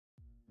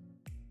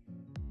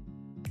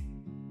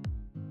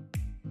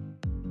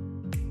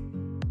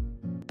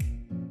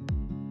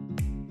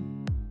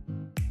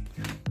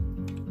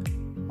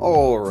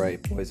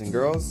Alright, boys and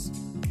girls,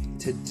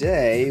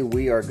 today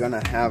we are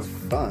gonna have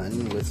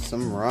fun with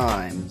some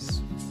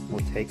rhymes.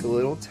 We'll take a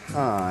little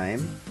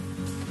time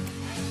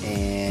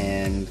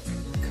and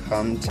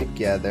come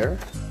together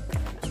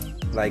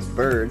like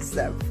birds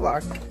that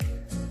flock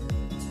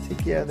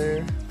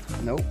together.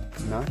 Nope,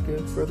 not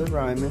good for the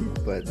rhyming,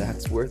 but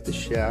that's worth a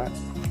shot.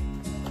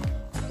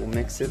 We'll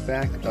mix it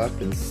back up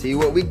and see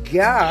what we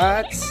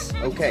got.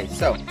 Okay,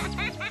 so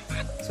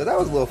that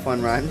was a little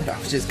fun rhyme that I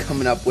was just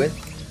coming up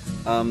with.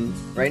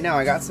 Right now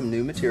I got some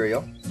new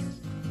material.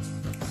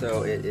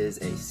 So it is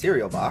a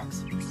cereal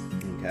box,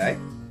 okay?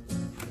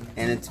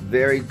 And it's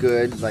very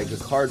good, like a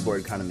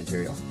cardboard kind of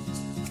material.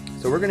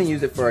 So we're gonna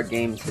use it for our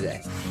game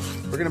today.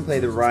 We're gonna play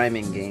the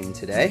rhyming game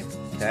today,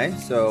 okay?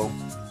 So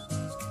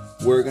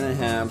we're gonna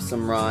have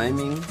some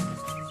rhyming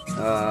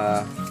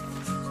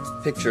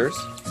pictures.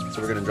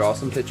 So we're gonna draw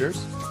some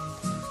pictures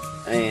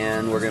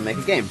and we're gonna make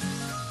a game.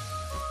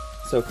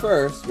 So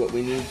first, what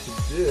we need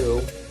to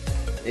do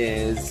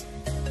is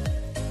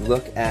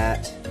look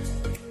at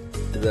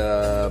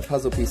the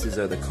puzzle pieces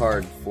or the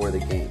card for the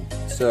game.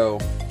 So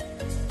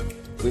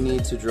we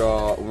need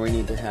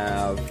to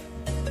have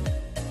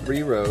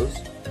 3 rows,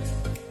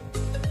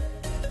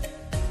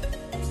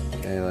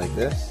 okay, like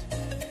this.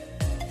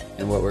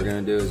 And what we're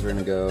gonna do is we're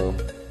gonna go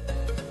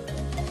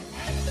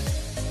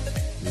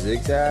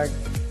zigzag,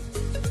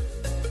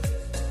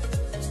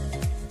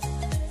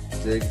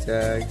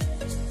 zigzag,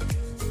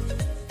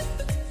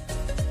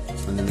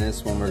 and then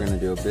this one we're gonna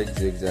do a big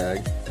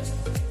zigzag,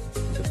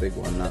 a big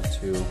one, not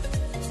too.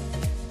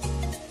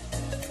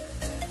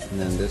 And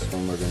then this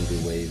one we're going to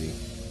do wavy.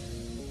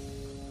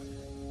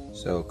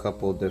 So a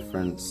couple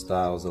different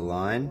styles of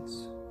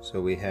lines.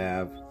 So we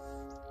have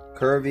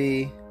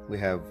curvy, we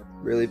have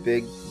really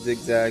big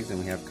zigzags, and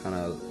we have kind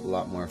of a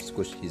lot more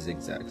squishy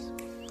zigzags.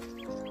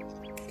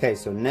 Okay,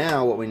 so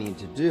now what we need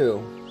to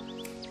do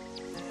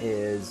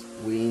is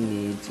we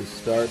need to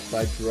start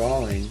by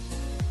drawing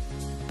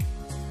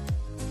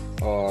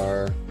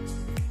our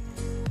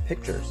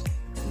pictures.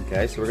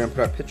 Okay, so we're going to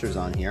put our pictures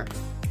on here.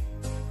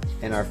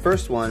 And our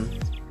first one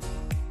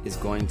is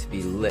going to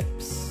be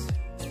lips.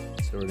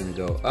 So we're going to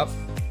go up,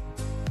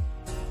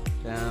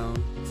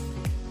 down,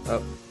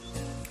 up,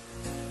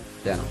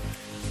 down.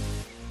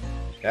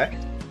 Okay?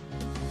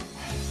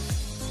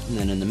 And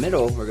then in the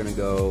middle, we're going to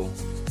go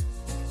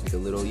like a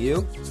little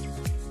U.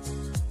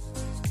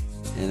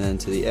 And then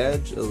to the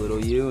edge, a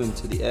little U, and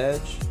to the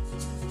edge.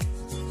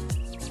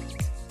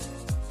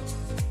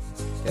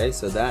 Okay,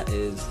 so that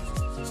is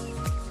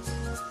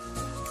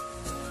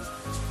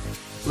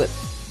lip.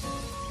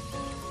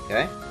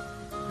 Okay?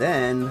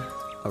 Then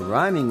a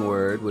rhyming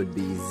word would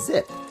be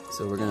zip.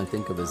 So we're going to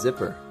think of a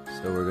zipper.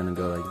 So we're going to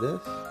go like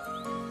this.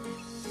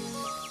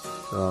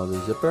 Draw the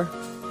zipper.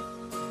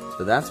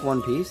 So that's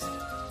one piece.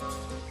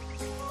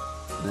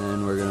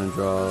 Then we're going to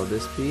draw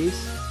this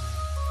piece.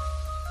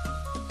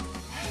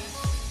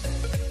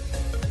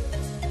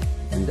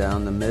 And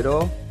down the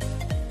middle.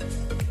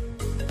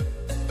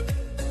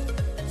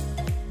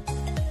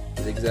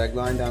 Zigzag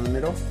line down the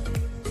middle.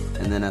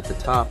 And then at the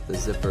top, the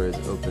zipper is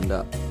opened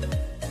up.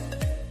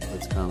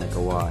 It's kind of like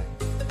a Y.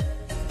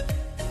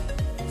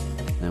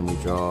 And we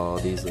draw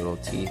these little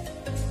teeth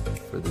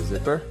for the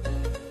zipper.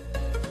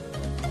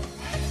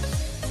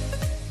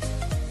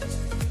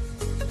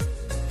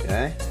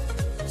 Okay.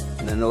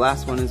 And then the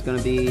last one is going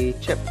to be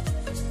chip.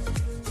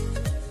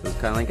 So it's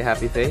kind of like a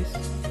happy face.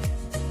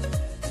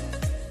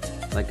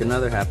 Like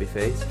another happy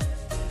face.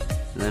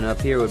 And then up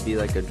here would be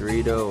like a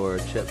Dorito or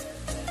a chip.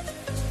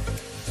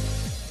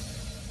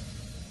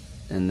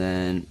 And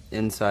then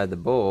inside the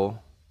bowl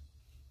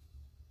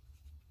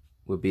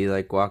would be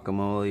like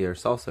guacamole or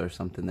salsa or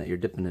something that you're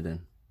dipping it in.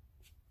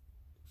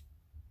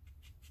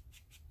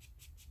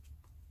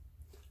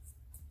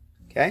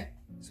 Okay,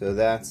 so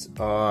that's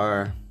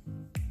our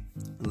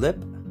lip,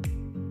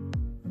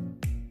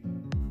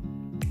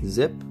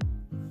 zip,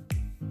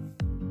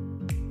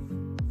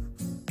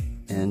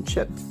 and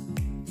chip.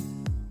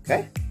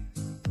 Okay,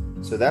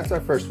 so that's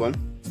our first one.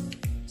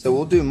 So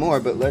we'll do more,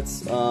 but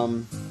let's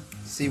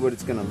see what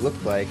it's gonna look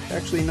like.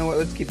 Actually, you know what,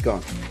 let's keep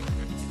going.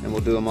 And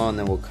we'll do them all and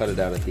then we'll cut it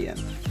out at the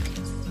end.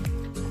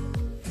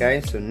 Okay,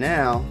 so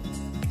now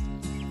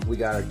we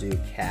gotta do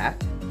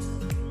cat.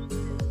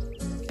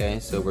 Okay,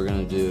 so we're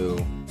gonna do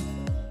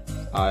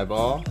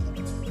eyeball,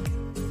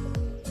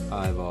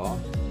 eyeball,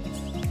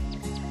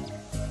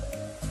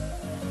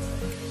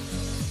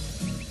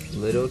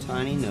 little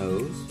tiny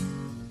nose.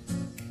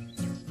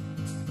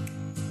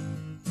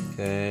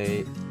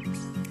 Okay,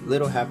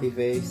 little happy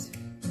face.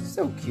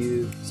 So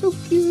cute, so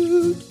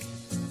cute.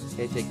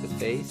 Okay, take the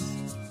face.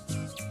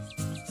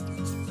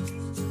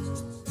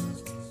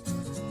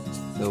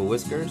 Little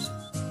whiskers.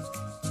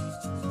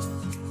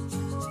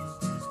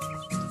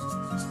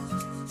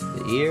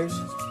 The ears.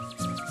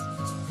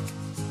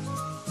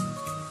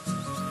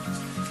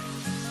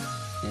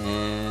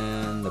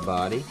 And the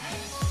body.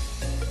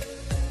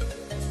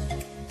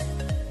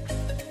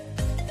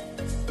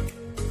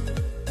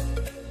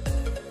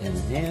 And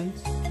the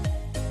hands.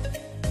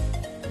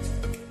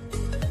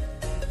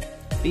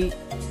 Feet.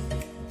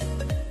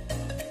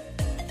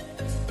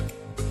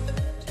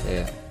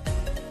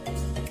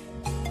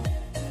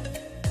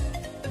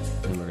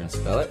 And we're gonna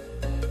spell it.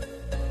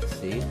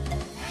 C-A-T.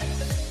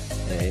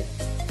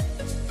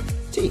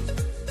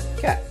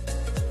 Cat.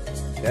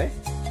 Okay?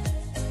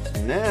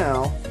 So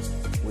now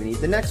we need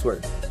the next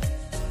word.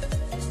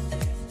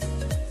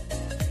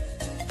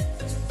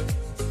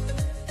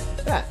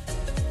 Bat.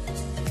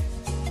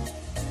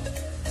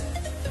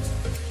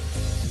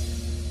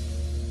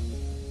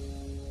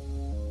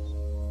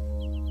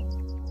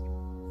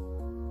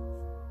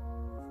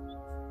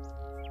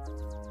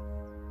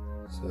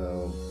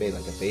 So,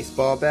 like a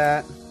baseball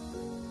bat.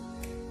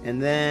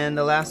 And then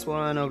the last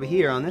one over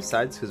here on this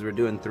side, because we're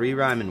doing 3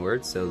 rhyming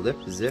words, so lip,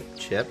 zip,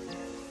 chip,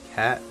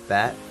 cat,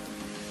 bat,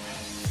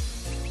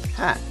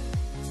 hat.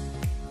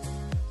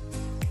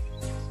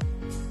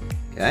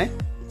 Okay?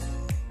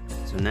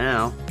 So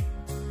now,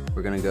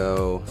 we're gonna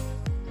go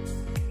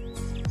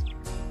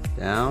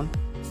down,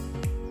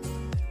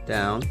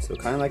 down, so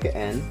kind of like an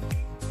N.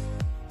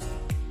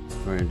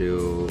 We're gonna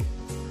do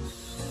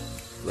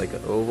like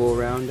an oval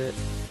around it.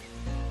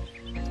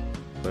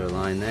 Put a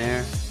line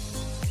there.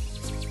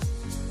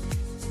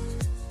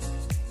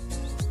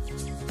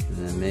 And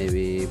then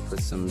maybe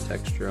put some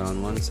texture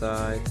on one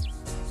side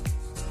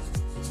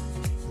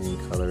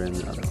and color in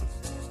the other one.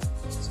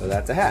 So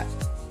that's a hat.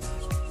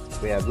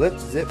 We have lip,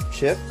 zip,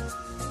 chip,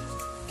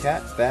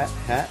 cat, bat,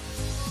 hat.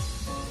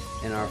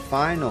 And our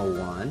final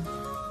one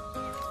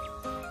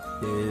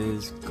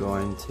is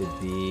going to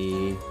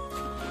be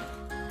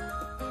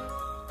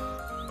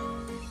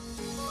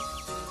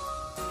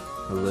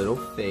a little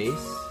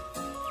face.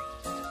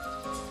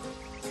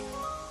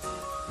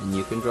 And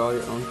you can draw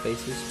your own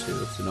faces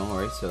too, so don't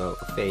worry. So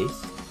a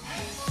face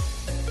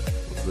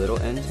with little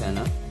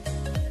antenna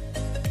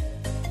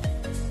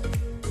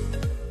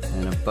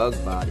and a bug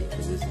body,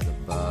 because this is a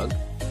bug.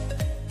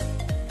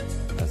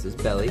 That's his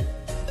belly.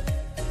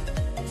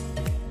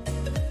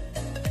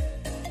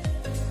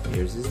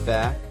 Here's his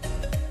back.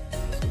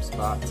 Some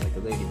spots like a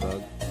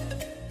ladybug.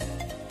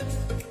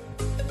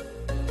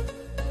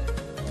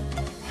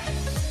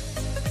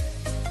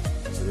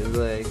 Put his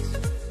legs.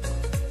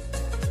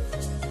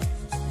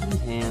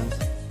 Hands.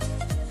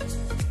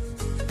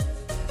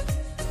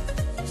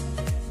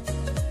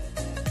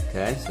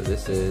 Okay, so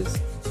this is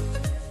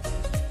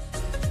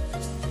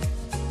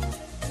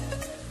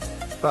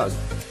bug.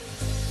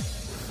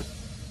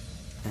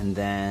 And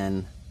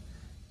then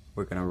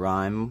we're gonna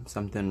rhyme.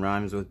 Something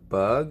rhymes with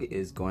bug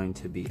is going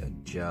to be a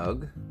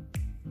jug.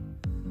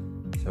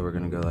 So we're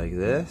gonna go like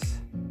this.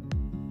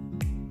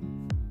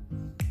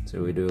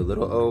 So we do a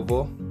little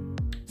oval,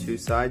 2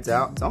 sides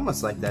out. It's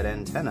almost like that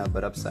antenna,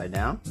 but upside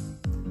down.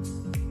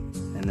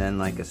 And then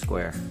like a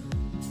square.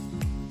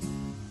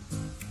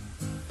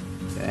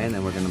 Okay, and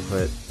then we're gonna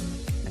put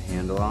a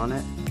handle on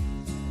it.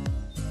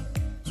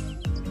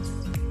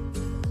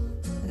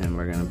 And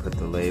we're gonna put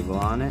the label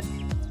on it.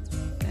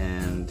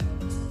 And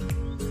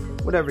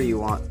whatever you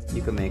want.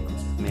 You can make,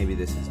 maybe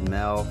this is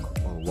milk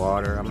or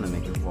water. I'm gonna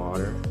make it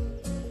water.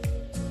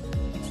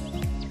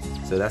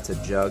 So that's a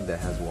jug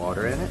that has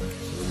water in it.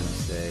 So we're gonna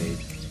say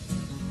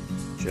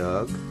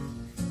jug.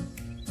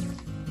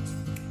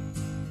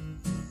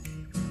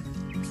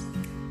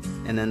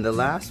 And then the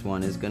last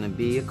one is going to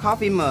be a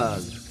coffee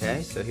mug.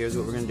 Okay, so here's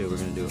what we're going to do. We're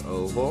going to do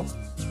oval.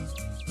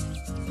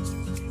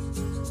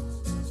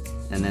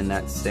 And then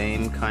that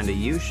same kind of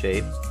U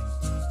shape.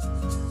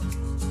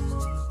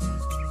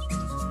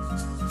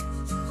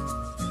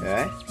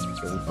 Okay,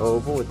 so an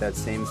oval with that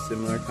same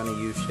similar kind of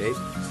U shape.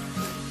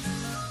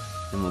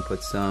 And we'll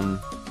put some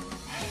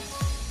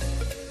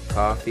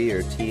coffee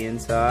or tea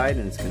inside,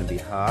 and it's going to be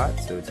hot,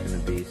 so it's going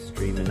to be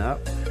streaming up.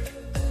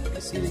 You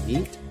can see the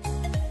heat.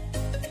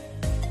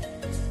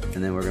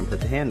 And then we're going to put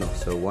the handle.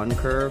 So one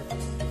curve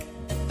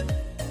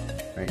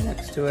right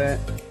next to it.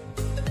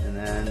 And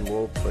then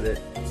we'll put it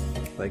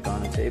like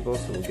on a table,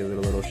 so we'll give it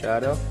a little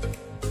shadow.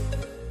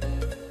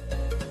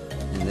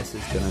 And this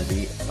is going to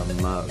be a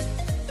mug.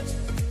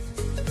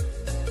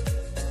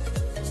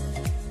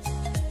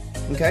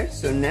 Okay,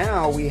 so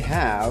now we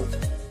have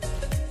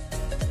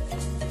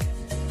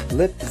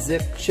lip,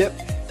 zip, chip,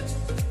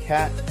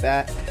 cat,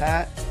 bat,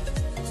 hat,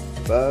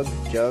 bug,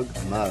 jug,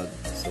 mug.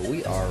 So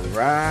we are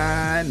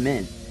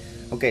rhyming.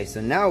 Okay,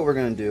 so now what we're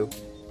going to do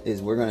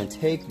is we're going to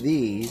take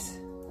these,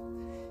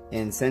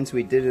 and since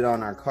we did it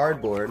on our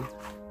cardboard,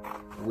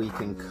 we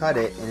can cut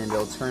it and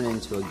it'll turn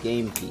into a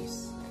game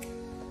piece.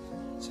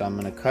 So I'm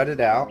going to cut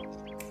it out,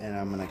 and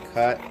I'm going to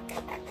cut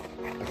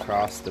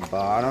across the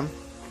bottom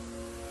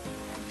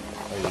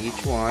of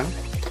each one.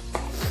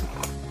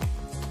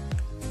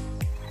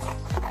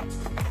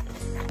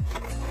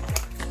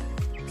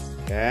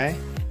 Okay.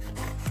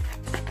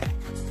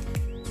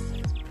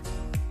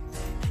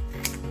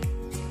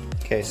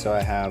 Okay, so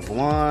I have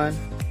 1,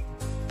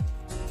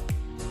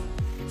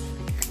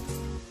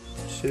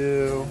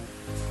 2,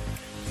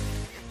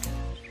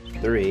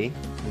 3,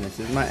 and this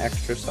is my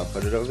extra, so I'll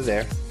put it over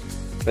there.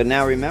 But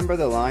now remember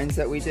the lines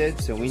that we did,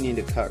 so we need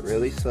to cut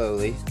really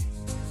slowly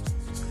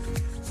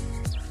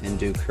and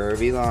do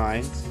curvy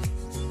lines.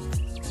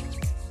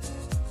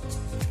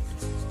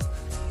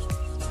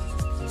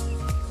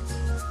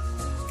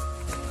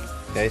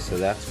 Okay, so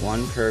that's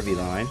one curvy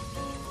line.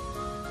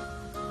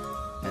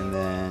 And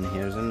then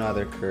here's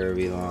another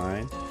curvy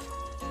line.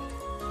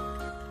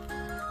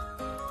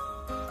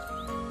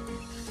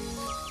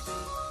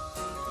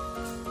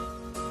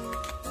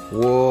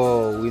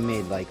 Whoa, we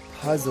made like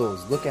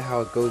puzzles. Look at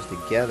how it goes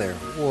together.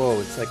 Whoa,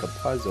 it's like a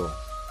puzzle.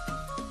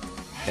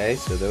 Okay,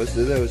 so those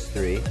are those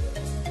three.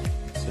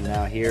 So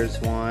now here's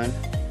one.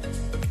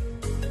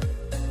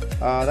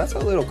 That's a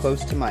little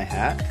close to my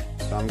hat,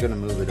 so I'm gonna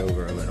move it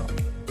over a little.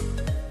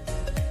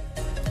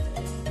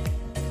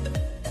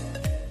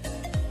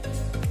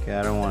 Okay,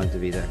 I don't want it to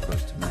be that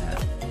close to my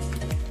hat.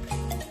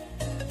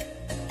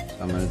 So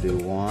I'm gonna do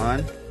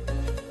 1,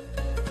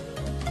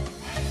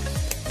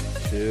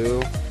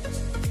 2,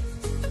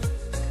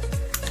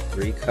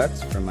 3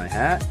 cuts for my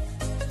hat.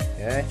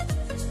 Okay.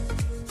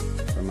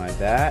 For my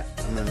bat,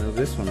 I'm gonna move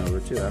this one over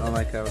too. I don't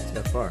like how it's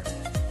that far.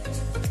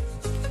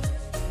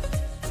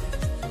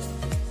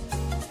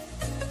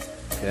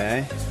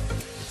 Okay,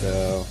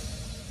 so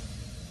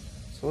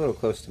it's a little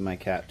close to my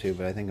cat too,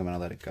 but I think I'm gonna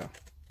let it go.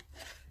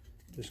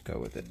 Just go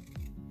with it.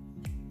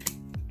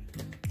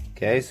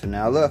 Okay, so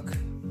now look.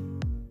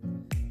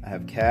 I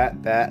have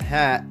cat, bat,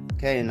 hat.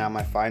 Okay, and now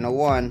my final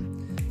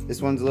one.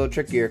 This one's a little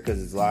trickier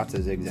because it's lots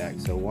of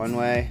zigzags. So one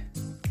way,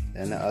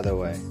 then the other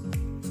way.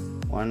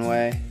 One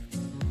way,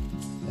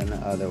 then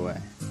the other way.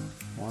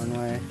 One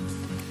way,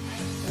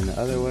 then the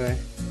other way.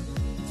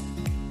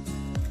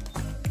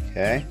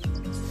 Okay.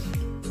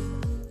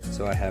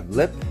 So I have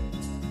lip,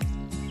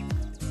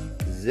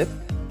 zip.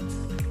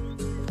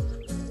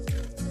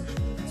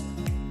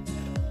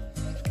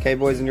 Okay,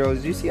 boys and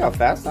girls, do you see how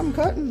fast I'm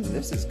cutting?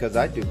 This is because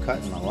I do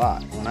cutting a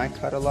lot. When I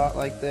cut a lot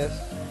like this,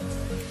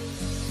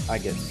 I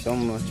get so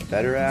much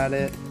better at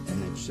it,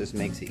 and it just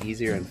makes it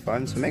easier and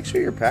fun. So make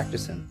sure you're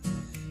practicing.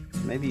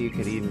 Maybe you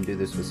could even do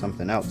this with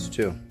something else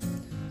too.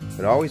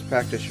 But always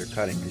practice your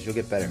cutting because you'll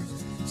get better.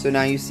 So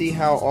now you see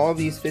how all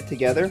these fit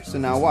together? So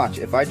now watch,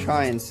 if I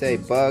try and say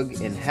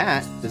bug and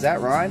hat, does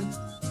that rhyme?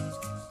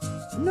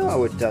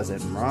 No, it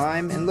doesn't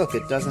rhyme. And look,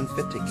 it doesn't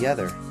fit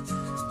together.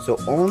 So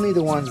only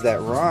the ones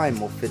that rhyme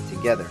will fit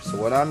together. So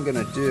what I'm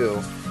gonna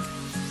do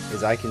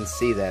is I can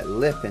see that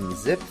lip and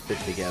zip fit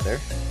together,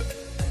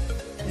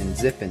 and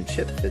zip and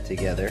chip fit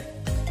together.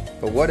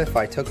 But what if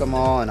I took them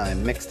all and I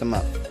mixed them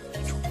up?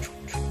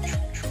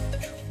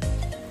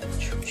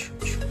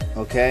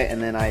 Okay,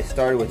 and then I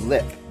started with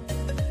lip.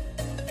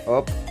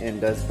 Oh, and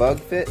does bug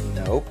fit?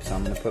 Nope, so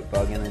I'm gonna put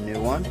bug in a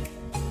new one.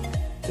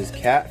 Does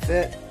cat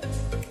fit?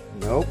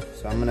 Nope,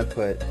 so I'm gonna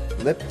put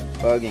lip,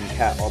 bug, and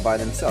cat all by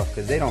themselves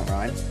because they don't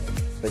rhyme.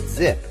 But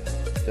zip,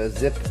 does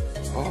zip?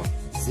 Oh,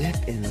 zip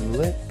and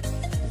lip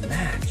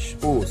match.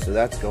 Ooh, so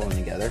that's going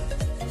together.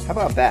 How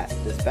about bat?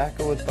 Does bat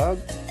go with bug?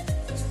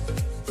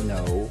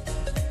 No.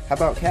 How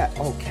about cat?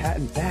 Oh, cat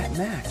and bat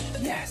match.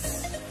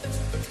 Yes.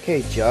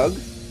 Okay, jug.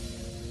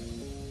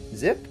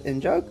 Zip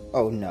and jug?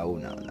 Oh, no,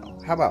 no, no.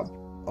 How about,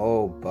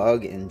 oh,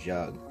 bug and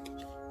jug.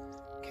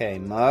 Okay,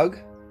 mug.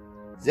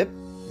 Zip?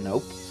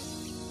 Nope.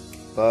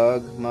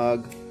 Bug,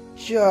 mug,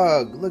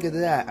 jug. Look at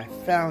that. I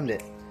found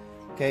it.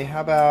 Okay,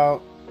 how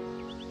about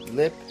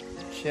lip,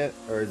 chip,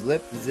 or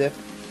lip, zip,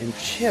 and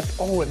chip?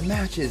 Oh, it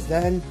matches.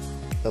 Then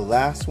the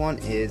last one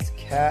is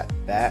cat,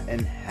 bat,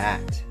 and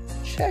hat.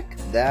 Check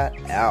that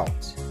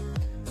out.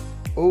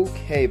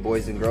 Okay,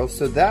 boys and girls,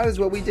 so that is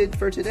what we did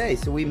for today.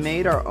 So we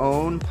made our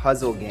own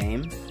puzzle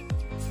game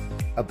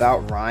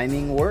about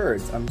rhyming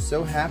words. I'm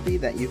so happy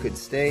that you could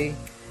stay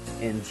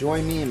and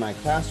join me in my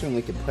classroom.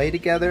 We could play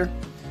together.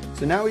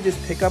 So now we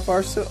just pick up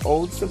our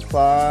old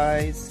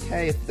supplies.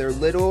 Okay, if they're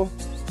little,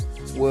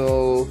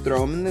 we'll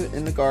throw them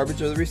in the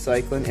garbage or the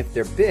recycling. If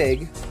they're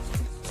big,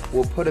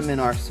 we'll put them in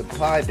our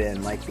supply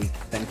bin like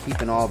we've been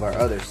keeping all of our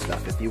other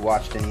stuff. If you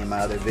watched any of my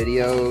other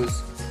videos,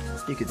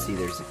 you can see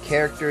there's the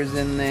characters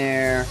in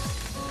there.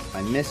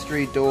 My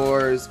mystery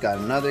doors, got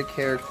another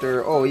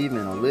character. Oh, even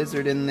a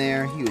lizard in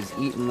there. He was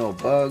eating little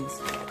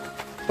bugs.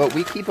 But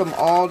we keep them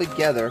all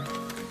together,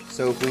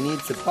 so if we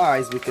need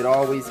supplies, we could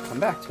always come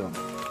back to them.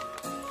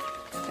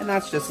 And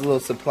that's just a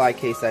little supply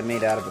case I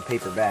made out of a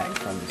paper bag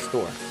from the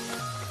store.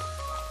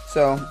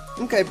 So,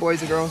 okay, boys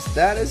and girls,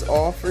 that is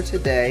all for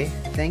today.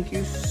 Thank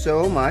you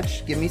so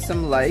much. Give me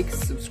some likes,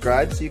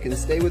 subscribe so you can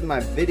stay with my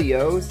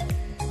videos,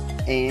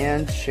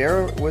 and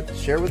share with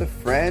a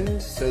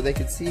friend so they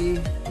could see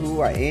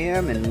who I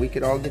am and we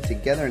could all get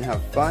together and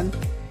have fun.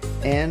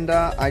 And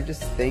I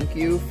just thank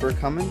you for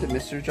coming to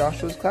Mr.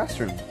 Joshua's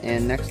classroom.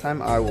 And next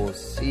time I will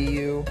see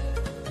you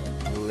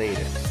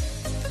later.